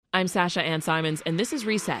I'm Sasha Ann Simons, and this is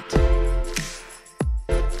Reset.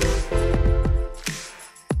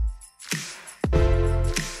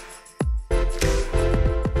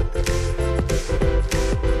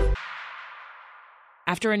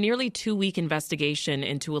 After a nearly 2-week investigation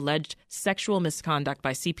into alleged sexual misconduct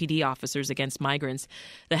by CPD officers against migrants,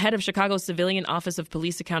 the head of Chicago's Civilian Office of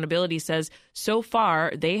Police Accountability says so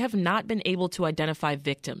far they have not been able to identify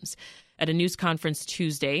victims. At a news conference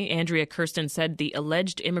Tuesday, Andrea Kirsten said the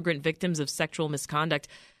alleged immigrant victims of sexual misconduct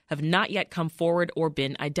have not yet come forward or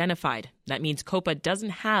been identified. That means COPA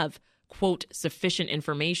doesn't have, quote, sufficient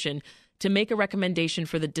information to make a recommendation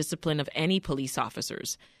for the discipline of any police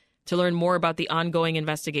officers. To learn more about the ongoing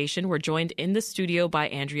investigation, we're joined in the studio by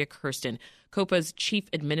Andrea Kirsten, COPA's chief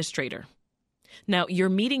administrator. Now, your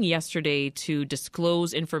meeting yesterday to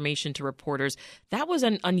disclose information to reporters, that was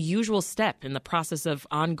an unusual step in the process of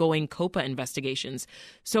ongoing COPA investigations.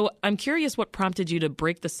 So I'm curious what prompted you to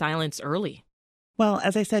break the silence early. Well,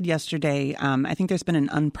 as I said yesterday, I think there's been an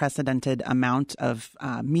unprecedented amount of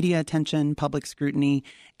media attention, public scrutiny,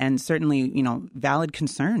 and certainly, valid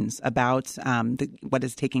concerns about what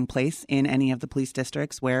is taking place in any of the police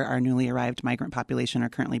districts where our newly arrived migrant population are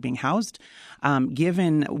currently being housed.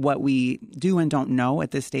 Given what we do and don't know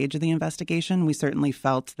at this stage of the investigation, we certainly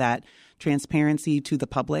felt that transparency to the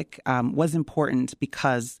public was important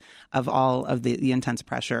because of all of the intense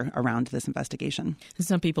pressure around this investigation.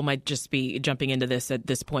 Some people might just be jumping into this at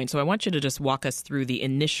this point, so I want you to just walk us through the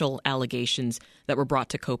initial allegations that were brought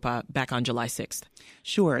to COPA back on July 6th.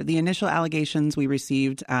 Sure. The initial allegations we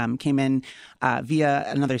received came in via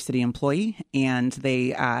another city employee, and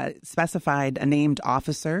they specified a named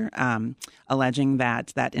officer alleging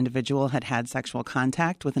that that individual had had sexual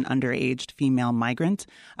contact with an underage female migrant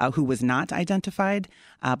who was not identified,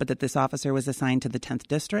 but that this officer was assigned to the 10th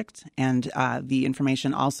District. And the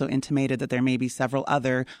information also intimated that there may be several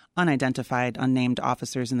other unidentified, unnamed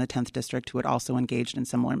officers in the 10th District who had also engaged in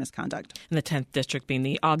similar misconduct. And the 10th District being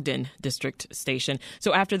the Ogden District Station.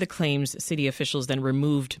 So after the claims, city officials then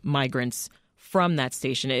removed migrants from that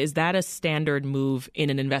station. Is that a standard move in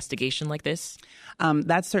an investigation like this?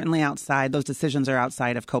 That's certainly outside. Those decisions are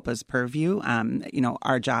outside of COPA's purview.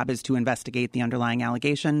 Our job is to investigate the underlying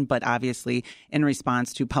allegation, but obviously in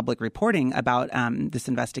response to public reporting about this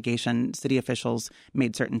investigation, city officials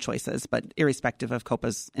made certain choices, but irrespective of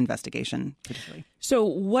COPA's investigation, particularly. So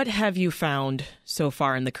what have you found so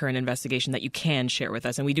far in the current investigation that you can share with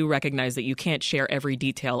us? And we do recognize that you can't share every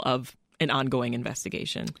detail of an ongoing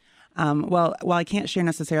investigation. Well, while I can't share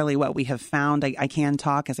necessarily what we have found, I can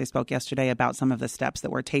talk, as I spoke yesterday, about some of the steps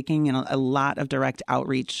that we're taking, and a lot of direct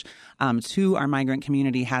outreach to our migrant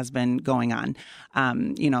community has been going on.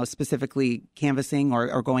 Specifically canvassing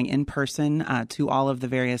or going in person to all of the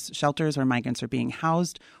various shelters where migrants are being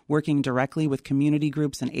housed, working directly with community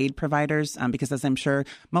groups and aid providers, because as I'm sure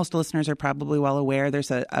most listeners are probably well aware, there's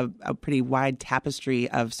a pretty wide tapestry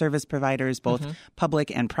of service providers, both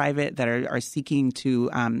public and private, that are seeking to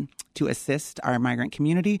assist our migrant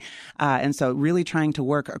community. And so really trying to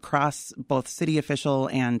work across both city official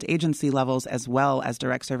and agency levels, as well as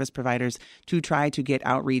direct service providers, to try to get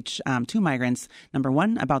outreach to migrants, number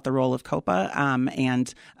one, about the role of COPA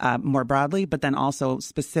and more broadly, but then also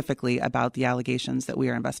specifically about the allegations that we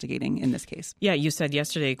are investigating in this case. Yeah, you said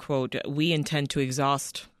yesterday, quote, "We intend to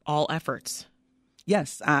exhaust all efforts."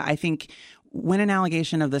 Yes, I think when an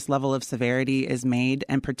allegation of this level of severity is made,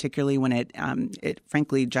 and particularly when it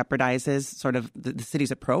frankly jeopardizes sort of the city's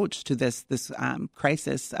approach to this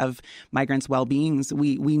crisis of migrants' well-beings,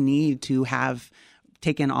 we need to have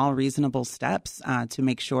taken all reasonable steps to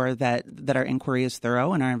make sure that our inquiry is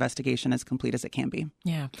thorough and our investigation as complete as it can be.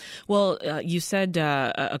 Yeah. Well, you said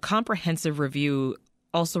a comprehensive review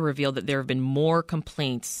also revealed that there have been more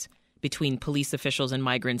complaints between police officials and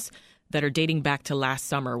migrants that are dating back to last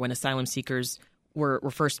summer when asylum seekers were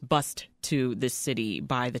first bused to this city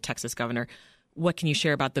by the Texas governor. What can you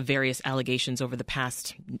share about the various allegations over the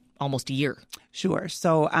past almost a year? Sure.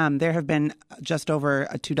 So there have been just over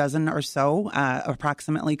 24 or so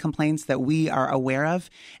approximately complaints that we are aware of.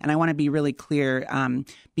 And I want to be really clear,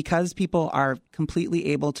 because people are completely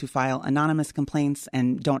able to file anonymous complaints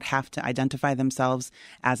and don't have to identify themselves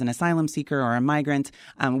as an asylum seeker or a migrant.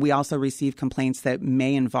 We also receive complaints that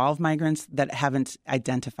may involve migrants that haven't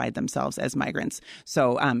identified themselves as migrants.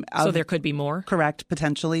 So there could be more? Correct,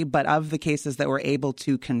 potentially. But of the cases that we're able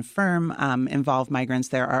to confirm involve migrants,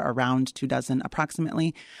 there are around 24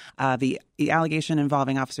 approximately. The the allegation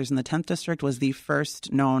involving officers in the 10th District was the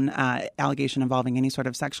first known allegation involving any sort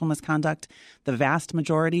of sexual misconduct. The vast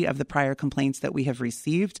majority of the prior complaints that we have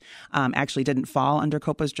received actually didn't fall under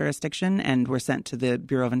COPA's jurisdiction and were sent to the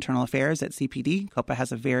Bureau of Internal Affairs at CPD. COPA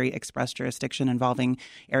has a very express jurisdiction involving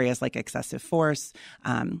areas like excessive force,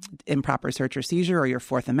 improper search or seizure, or your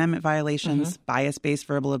Fourth Amendment violations, bias-based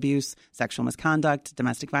verbal abuse, sexual misconduct,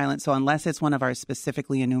 domestic violence. So unless it's one of our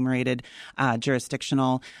specifically enumerated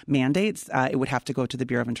jurisdictional mandates, it would have to go to the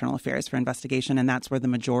Bureau of Internal Affairs for investigation, and that's where the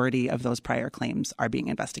majority of those prior claims are being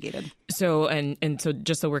investigated. So, and so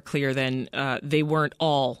just so we're clear then, they weren't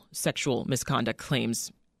all sexual misconduct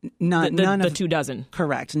claims. None of the 24.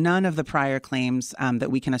 Correct. None of the prior claims that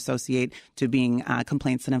we can associate to being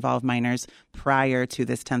complaints that involve minors prior to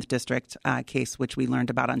this 10th District case, which we learned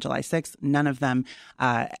about on July 6th, none of them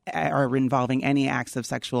are involving any acts of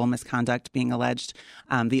sexual misconduct being alleged.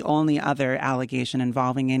 The only other allegation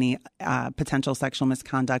involving any potential sexual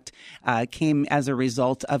misconduct came as a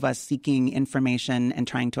result of us seeking information and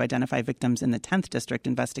trying to identify victims in the 10th District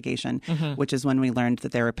investigation, which is when we learned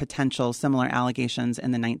that there were potential similar allegations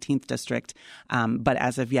in the 19th District. But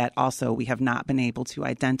as of yet, also, we have not been able to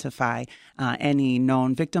identify any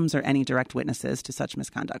known victims or any direct witnesses to such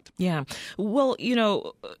misconduct. Yeah. Well,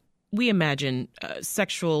 we imagine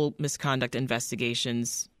sexual misconduct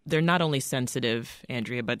investigations, they're not only sensitive,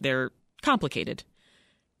 Andrea, but they're complicated.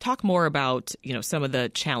 Talk more about, some of the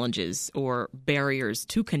challenges or barriers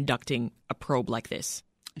to conducting a probe like this.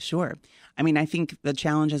 Sure. I think the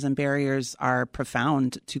challenges and barriers are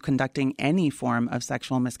profound to conducting any form of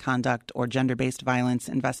sexual misconduct or gender-based violence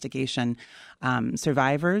investigation.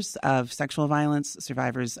 Survivors of sexual violence,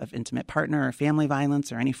 survivors of intimate partner or family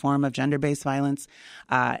violence or any form of gender-based violence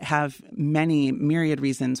have many myriad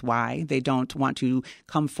reasons why they don't want to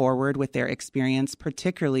come forward with their experience,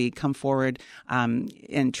 particularly come forward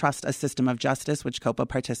and trust a system of justice, which COPA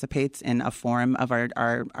participates in a forum of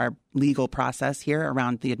our legal process here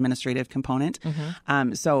around the administrative component.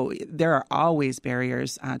 So there are always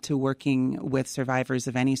barriers to working with survivors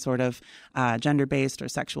of any sort of gender-based or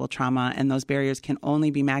sexual trauma, and those barriers can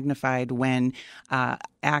only be magnified when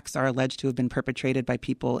acts are alleged to have been perpetrated by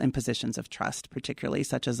people in positions of trust, particularly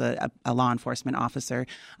such as a law enforcement officer,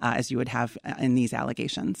 as you would have in these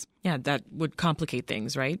allegations. Yeah, that would complicate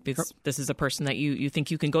things, right? Because this is a person that you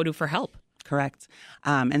think you can go to for help. Correct.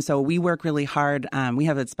 And so we work really hard. We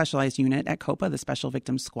have a specialized unit at COPA, the Special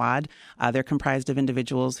Victims Squad. They're comprised of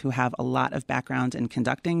individuals who have a lot of background in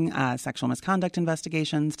conducting sexual misconduct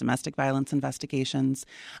investigations, domestic violence investigations,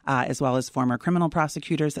 as well as former criminal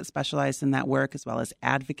prosecutors that specialize in that work, as well as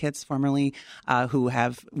advocates formerly who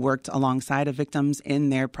have worked alongside of victims in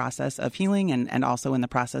their process of healing and also in the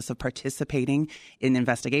process of participating in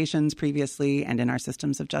investigations previously and in our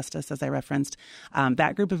systems of justice, as I referenced.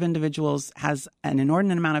 That group of individuals has an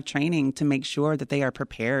inordinate amount of training to make sure that they are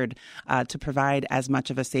prepared to provide as much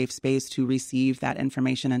of a safe space to receive that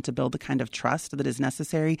information and to build the kind of trust that is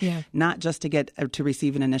necessary, not just to get to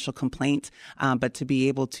receive an initial complaint, but to be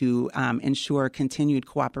able to ensure continued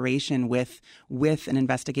cooperation with an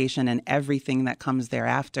investigation and everything that comes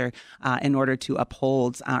thereafter in order to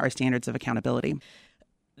uphold our standards of accountability.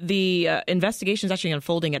 The investigation is actually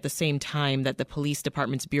unfolding at the same time that the police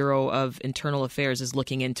department's Bureau of Internal Affairs is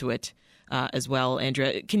looking into it as well.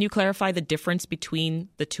 Andrea, can you clarify the difference between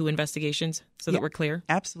the two investigations so that we're clear?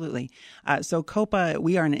 Absolutely. So COPA,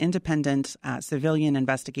 we are an independent civilian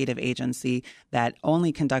investigative agency that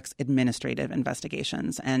only conducts administrative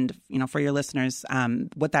investigations. And, for your listeners,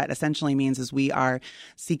 what that essentially means is we are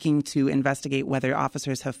seeking to investigate whether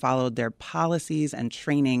officers have followed their policies and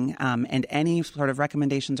training, and any sort of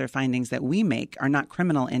recommendations or findings that we make are not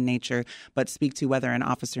criminal in nature, but speak to whether an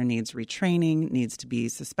officer needs retraining, needs to be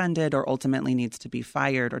suspended, or ultimately needs to be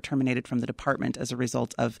fired or terminated from the department as a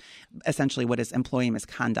result of essentially what is employee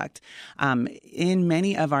misconduct. In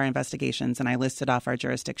many of our investigations, and I listed off our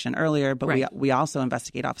jurisdiction earlier, but we also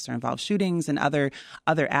investigate officer-involved shootings and other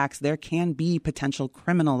acts. There can be potential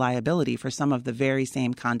criminal liability for some of the very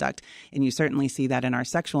same conduct. And you certainly see that in our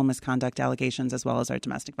sexual misconduct allegations as well as our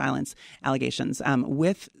domestic violence allegations.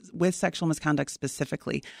 With sexual misconduct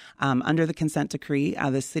specifically, under the consent decree,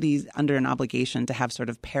 the city's under an obligation to have sort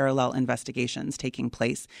of parallel investigations taking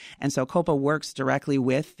place. And so COPA works directly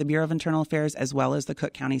with the Bureau of Internal Affairs as well as the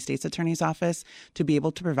Cook County State's Attorney's Office to be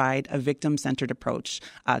able to provide a victim-centered approach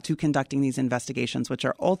to conducting these investigations, which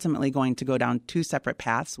are ultimately going to go down two separate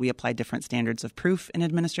paths. We apply different standards of proof in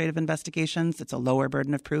administrative investigations. It's a lower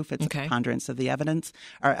burden of proof. It's a preponderance of the evidence,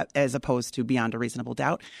 or as opposed to beyond a reasonable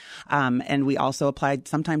doubt. And we also applied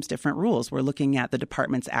sometimes different rules. We're looking at the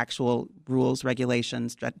department's actual rules,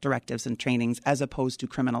 regulations, directives, and trainings as opposed to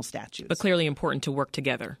criminal statutes. statutes. But clearly important to work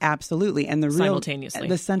together. Absolutely. And simultaneously.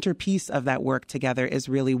 The centerpiece of that work together is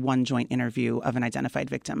really one joint interview of an identified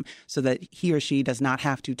victim so that he or she does not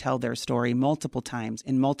have to tell their story multiple times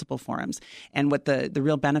in multiple forums. And what the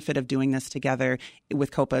real benefit of doing this together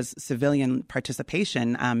with COPA's civilian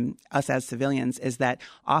participation, us as civilians, is that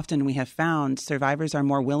often we have found survivors are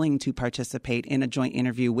more willing to participate in a joint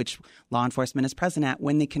interview, which law enforcement is present at,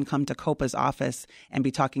 when they can come to COPA's office and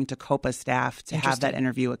be talking to COPA staff to have that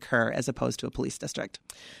interview occur as opposed to a police district.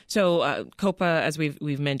 So COPA, as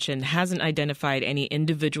we've mentioned, hasn't identified any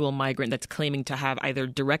individual migrant that's claiming to have either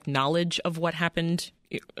direct knowledge of what happened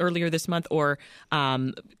earlier this month or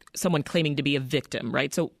someone claiming to be a victim,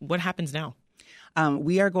 right? So what happens now?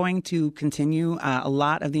 We are going to continue a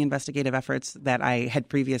lot of the investigative efforts that I had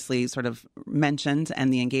previously sort of mentioned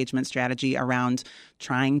and the engagement strategy around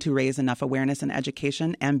trying to raise enough awareness and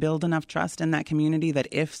education and build enough trust in that community that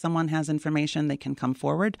if someone has information, they can come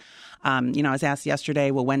forward. I was asked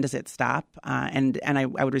yesterday, well, when does it stop? And I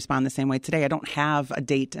would respond the same way today. I don't have a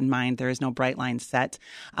date in mind. There is no bright line set.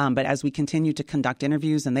 But as we continue to conduct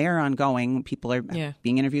interviews, and they are ongoing, people are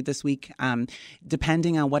being interviewed this week,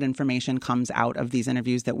 depending on what information comes out of these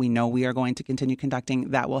interviews that we know we are going to continue conducting,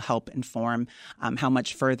 that will help inform how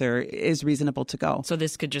much further is reasonable to go. So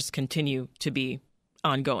this could just continue to be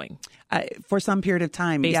ongoing for some period of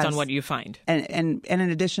time, based on what you find. And in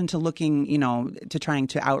addition to looking, to trying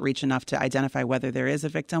to outreach enough to identify whether there is a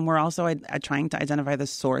victim, we're also trying to identify the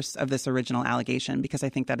source of this original allegation, because I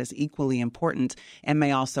think that is equally important and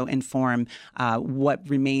may also inform what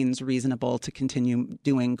remains reasonable to continue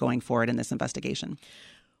doing going forward in this investigation.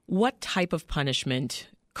 What type of punishment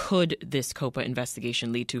could this COPA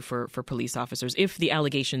investigation lead to for police officers if the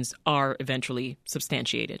allegations are eventually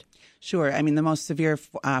substantiated? Sure. I mean, the most severe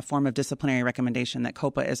form of disciplinary recommendation that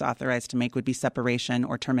COPA is authorized to make would be separation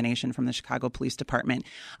or termination from the Chicago Police Department.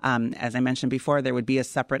 As I mentioned before, there would be a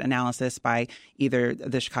separate analysis by either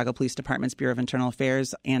the Chicago Police Department's Bureau of Internal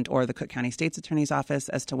Affairs and or the Cook County State's Attorney's Office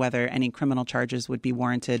as to whether any criminal charges would be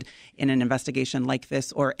warranted in an investigation like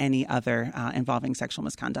this or any other involving sexual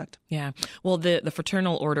misconduct. Yeah. Well, the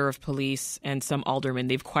Fraternal Order of Police and some aldermen,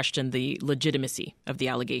 they've questioned the legitimacy of the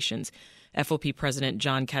allegations. FOP President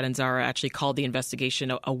John Catanzara actually called the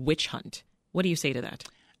investigation a witch hunt. What do you say to that?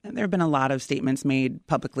 There have been a lot of statements made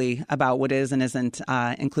publicly about what is and isn't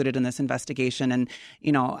included in this investigation. And,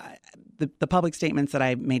 the public statements that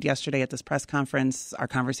I made yesterday at this press conference, our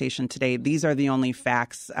conversation today, these are the only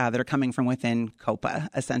facts that are coming from within COPA,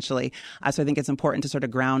 essentially. So I think it's important to sort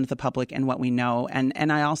of ground the public in what we know.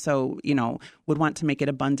 And I also, would want to make it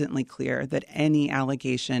abundantly clear that any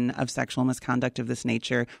allegation of sexual misconduct of this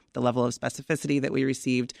nature, the level of specificity that we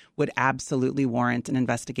received, would absolutely warrant an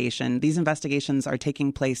investigation. These investigations are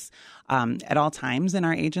taking place at all times in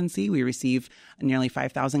our agency. We receive nearly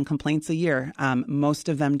 5,000 complaints a year. Most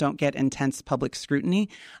of them don't get intense public scrutiny.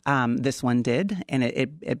 This one did, and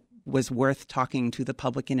it was worth talking to the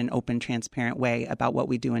public in an open, transparent way about what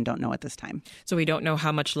we do and don't know at this time. So we don't know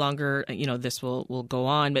how much longer, this will go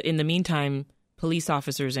on. But in the meantime, police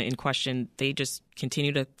officers in question, they just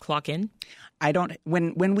continue to clock in?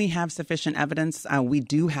 When we have sufficient evidence, we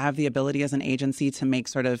do have the ability as an agency to make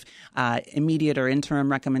sort of immediate or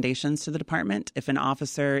interim recommendations to the department. If an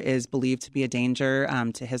officer is believed to be a danger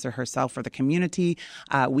to his or herself or the community,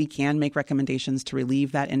 we can make recommendations to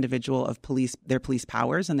relieve that individual of their police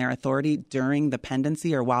powers and their authority during the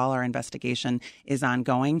pendency or while our investigation is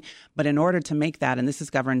ongoing. But in order to make that, and this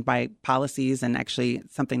is governed by policies and actually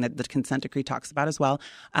something that the consent decree talks about as well,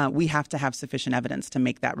 we have to have sufficient evidence to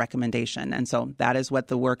make that recommendation. And so that is what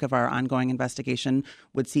the work of our ongoing investigation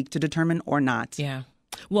would seek to determine or not. Yeah.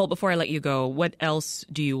 Well, before I let you go, what else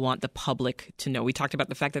do you want the public to know? We talked about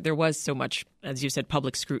the fact that there was so much, as you said,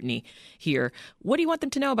 public scrutiny here. What do you want them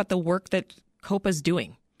to know about the work that COPA's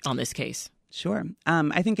doing on this case? Sure.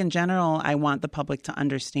 I think in general, I want the public to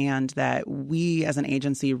understand that we as an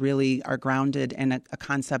agency really are grounded in a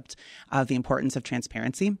concept of the importance of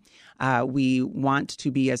transparency. We want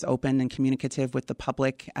to be as open and communicative with the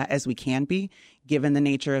public as we can be. Given the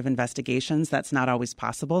nature of investigations, that's not always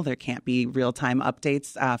possible. There can't be real-time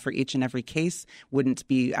updates for each and every case. Wouldn't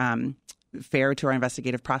be fair to our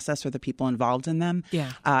investigative process or the people involved in them.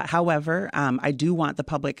 Yeah. However, I do want the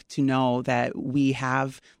public to know that we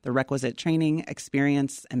have the requisite training,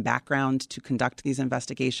 experience, and background to conduct these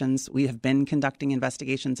investigations. We have been conducting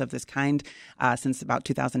investigations of this kind since about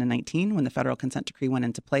 2019 when the federal consent decree went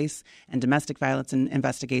into place, and domestic violence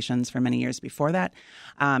investigations for many years before that.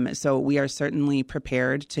 So we are certainly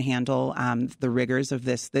prepared to handle the rigors of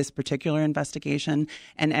this particular investigation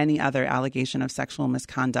and any other allegation of sexual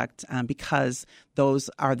misconduct because because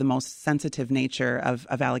those are the most sensitive nature of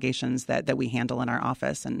allegations that we handle in our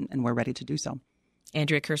office, and we're ready to do so.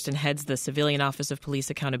 Andrea Kirsten heads the Civilian Office of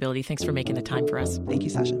Police Accountability. Thanks for making the time for us. Thank you,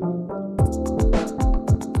 Sasha.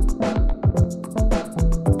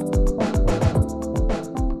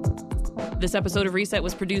 This episode of Reset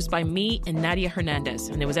was produced by me and Nadia Hernandez,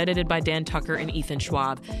 and it was edited by Dan Tucker and Ethan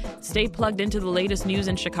Schwab. Stay plugged into the latest news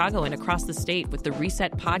in Chicago and across the state with the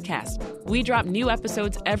Reset podcast. We drop new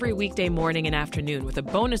episodes every weekday morning and afternoon with a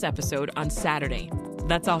bonus episode on Saturday.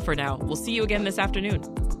 That's all for now. We'll see you again this afternoon.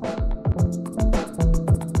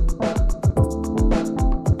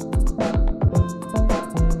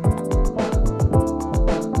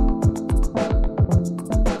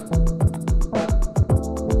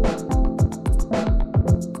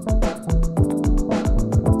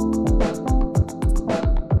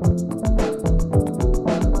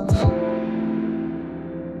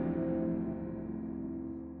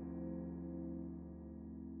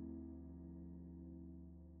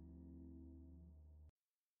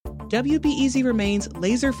 WBEZ remains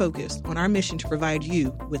laser-focused on our mission to provide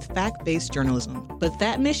you with fact-based journalism. But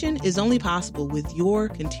that mission is only possible with your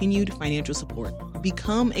continued financial support.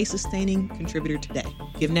 Become a sustaining contributor today.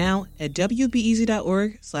 Give now at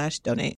WBEZ.org/donate.